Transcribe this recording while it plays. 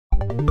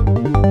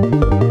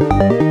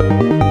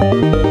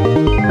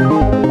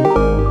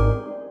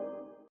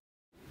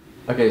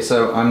Okay,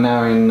 so I'm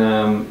now in,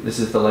 this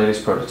is the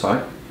latest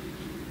prototype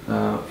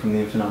from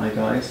the InfinitEye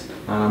guys,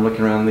 and I'm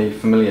looking around the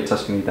familiar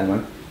Tuscany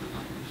Demo.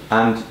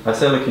 And I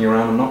say looking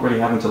around, I'm not really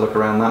having to look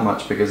around that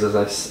much, because as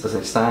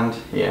I stand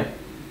here,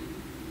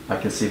 I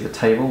can see the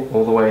table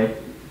all the way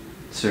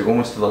to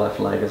almost to the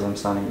left leg as I'm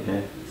standing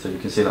here. So you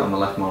can see that on the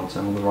left monitor.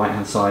 On the right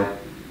hand side,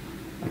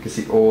 I can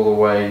see all the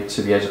way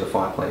to the edge of the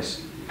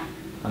fireplace.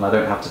 And I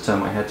don't have to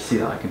turn my head to see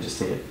that, I can just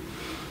see it.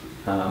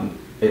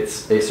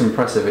 It's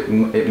impressive.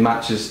 It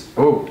matches,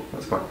 oh,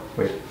 that's quite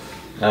weird.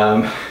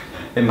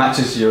 It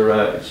matches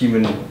your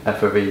human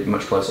FOV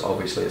much closer.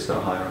 Obviously it's got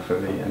a higher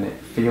FOV, and it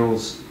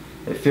feels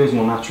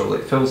more natural.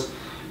 It feels,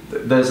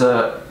 there's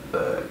a,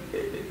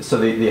 so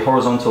the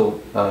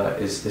horizontal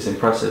is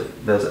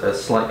impressive. There's a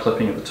slight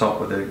clipping at the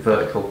top where the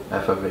vertical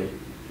FOV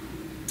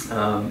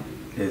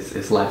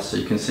is less, so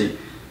you can see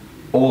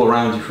all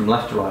around you from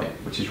left to right,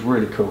 which is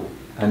really cool.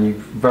 And you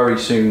very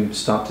soon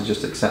start to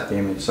just accept the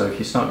image. So if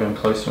you start going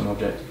close to an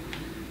object,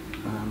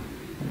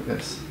 look at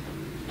this.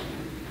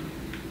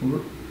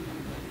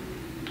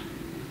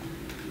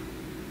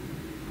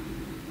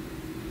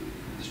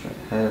 Straight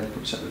ahead,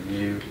 we'll check the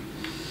view.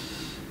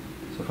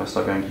 So if I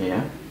start going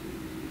here,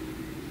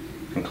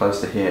 and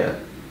close to here,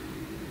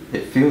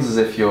 it feels as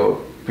if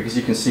you're, because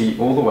you can see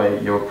all the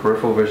way, your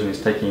peripheral vision is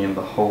taking in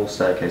the whole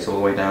staircase all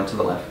the way down to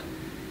the left.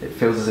 It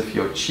feels as if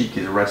your cheek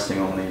is resting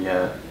on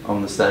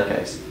the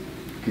staircase,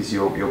 because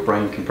your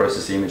brain can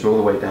process the image all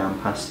the way down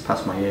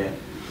past my ear,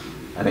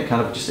 and it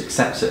kind of just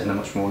accepts it in a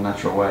much more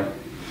natural way.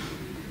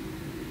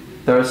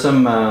 There are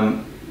some,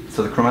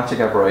 so the chromatic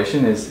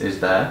aberration is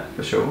there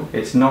for sure.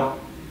 It's not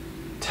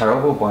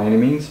terrible by any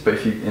means, but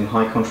if you, in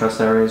high contrast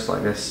areas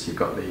like this, you've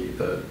got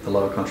the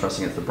lower contrast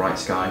against the bright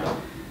sky,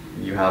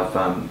 you have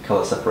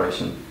color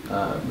separation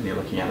when you're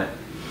looking at it.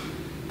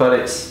 But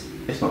it's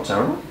not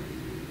terrible.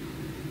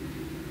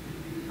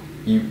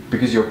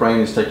 Because your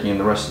brain is taking in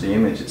the rest of the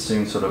image, it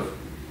soon sort of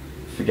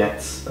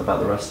forgets about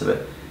the rest of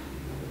it.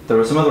 There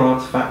are some other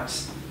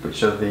artifacts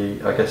which are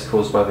I guess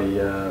caused by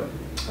the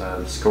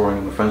scoring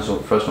on the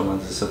Fresnel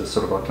lenses, so there's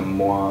sort of like a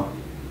moire,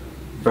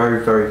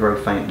 very, very,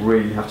 very faint,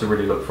 really, you have to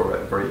really look for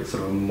it, very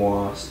sort of a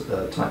moire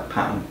type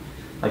pattern,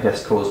 I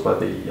guess caused by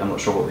I'm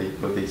not sure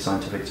what the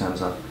scientific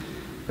terms are.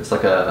 It's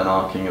like an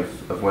arcing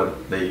of where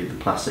the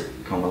plastic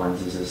on the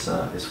lenses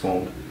is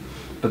formed.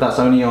 But that's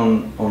only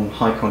on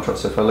high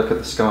contrast, so if I look at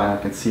the sky I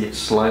can see it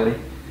slightly,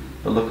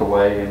 but look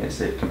away and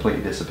it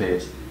completely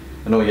disappears.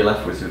 And all you're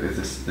left with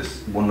is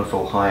this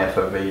wonderful high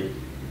FOV,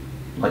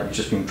 like you've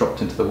just been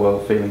dropped into the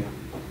world feeling.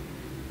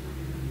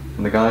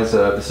 And the guys,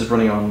 this is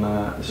running on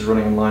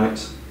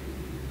Linux,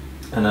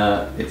 and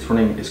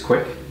it's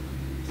quick,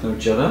 there's no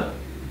judder,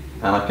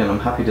 and I'm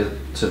happy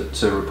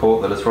to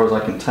report that as far as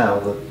I can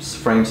tell, the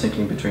frame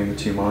syncing between the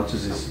two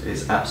monitors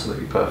is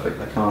absolutely perfect.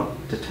 I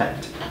can't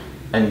detect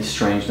any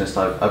strangeness.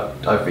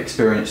 I've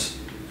experienced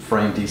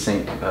frame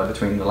desync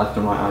between the left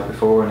and right eye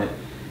before, and it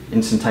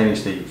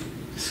instantaneously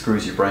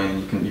screws your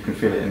brain. You can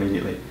feel it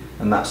immediately,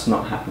 and that's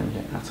not happening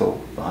here at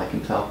all that I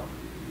can tell.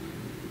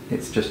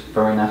 It's just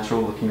very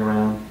natural looking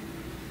around.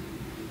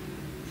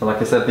 So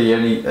like I said, the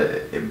only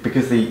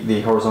because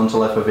the horizontal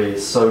FOV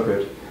is so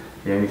good,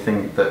 the only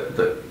thing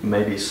that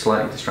maybe is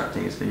slightly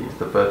distracting is the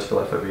vertical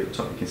FOV at the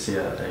top. You can see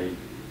a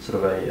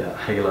sort of a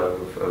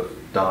halo of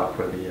dark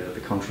where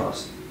the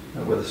contrast,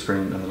 where the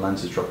screen and the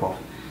lenses drop off.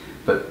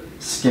 But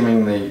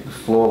skimming the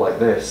floor like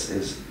this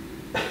is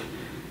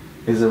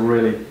a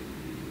really,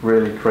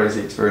 really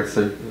crazy experience.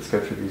 So let's go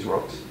through these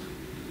rocks.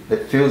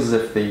 It feels as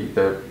if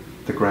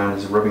the ground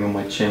is rubbing on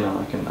my chin,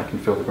 and I can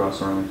feel the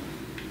grass around me.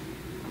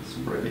 It's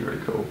really,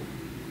 really cool.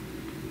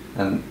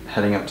 And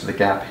heading up to the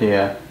gap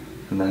here,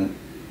 and then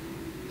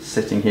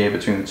sitting here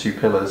between the two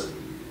pillars,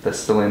 they're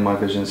still in my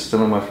vision,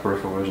 still in my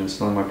peripheral vision,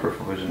 still in my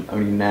peripheral vision.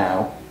 Only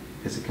now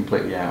is it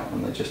completely out,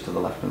 and they're just to the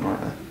left and right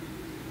there.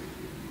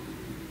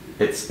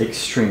 It's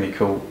extremely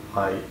cool.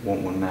 I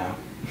want one now.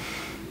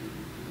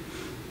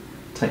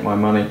 Take my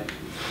money.